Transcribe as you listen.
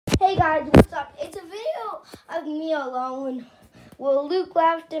Hey guys, what's up? It's a video of me alone. Well, Luke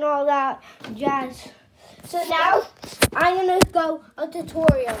left and all that jazz. So now I'm gonna go a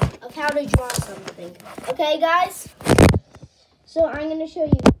tutorial of how to draw something. Okay, guys? So I'm gonna show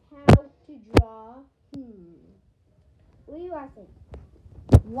you how to draw. What do you guys think?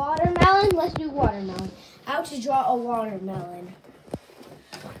 Watermelon? Let's do watermelon. How to draw a watermelon.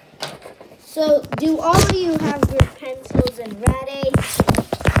 So do all of you have your pencils and ready?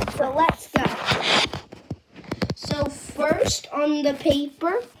 So let's go. So first on the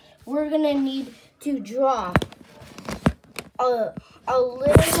paper, we're gonna need to draw a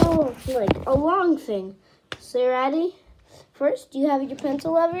little, like a long thing. So ready? First, do you have your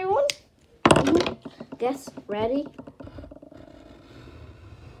pencil, everyone? Guess, ready?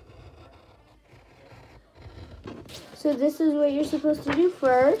 So this is what you're supposed to do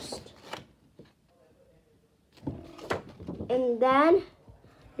first. And then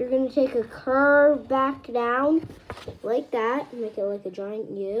you're going to take a curve back down like that. Make it like a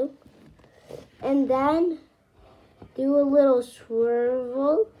giant U. And then do a little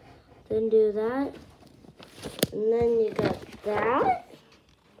swivel. Then do that. And then you got that.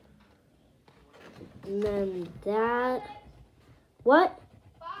 And then that. What?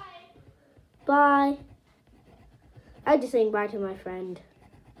 Bye. Bye. I just saying bye to my friend.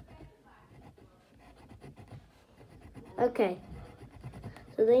 Okay.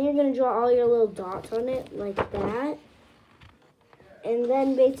 So then you're going to draw all your little dots on it like that. And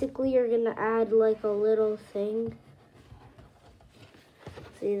then basically you're going to add like a little thing.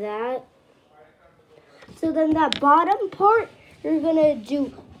 See that? So then that bottom part, you're going to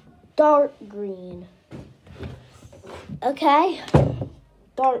do dark green. Okay?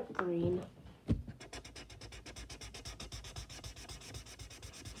 Dark green.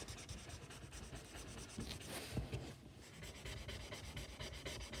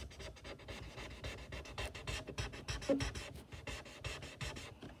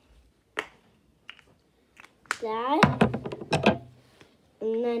 That,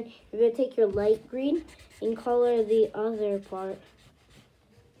 and then you're going to take your light green and color the other part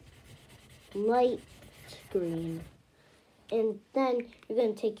light green, and then you're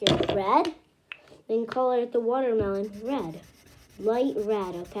going to take your red and color the watermelon red, light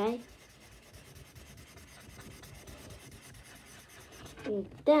red, okay? And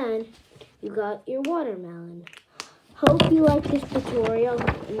then you got your watermelon. Hope you like this tutorial,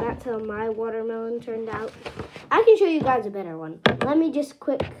 and that's how my watermelon turned out. I can show you guys a better one. Let me just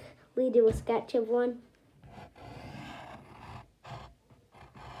quickly do a sketch of one.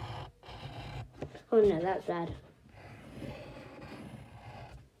 Oh no, that's bad.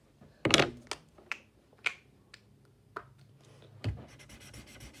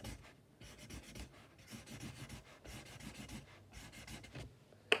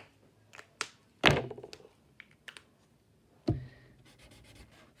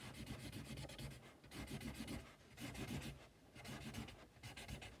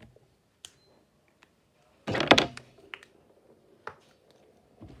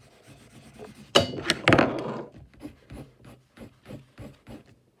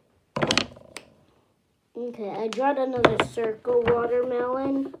 Okay, I drawed another circle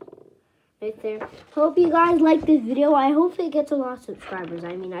watermelon right there. Hope you guys like this video. I hope it gets a lot of subscribers.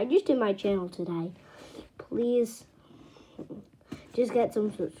 I mean, I just did my channel today. Please just get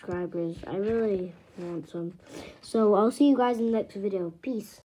some subscribers. I really want some. So I'll see you guys in the next video. Peace.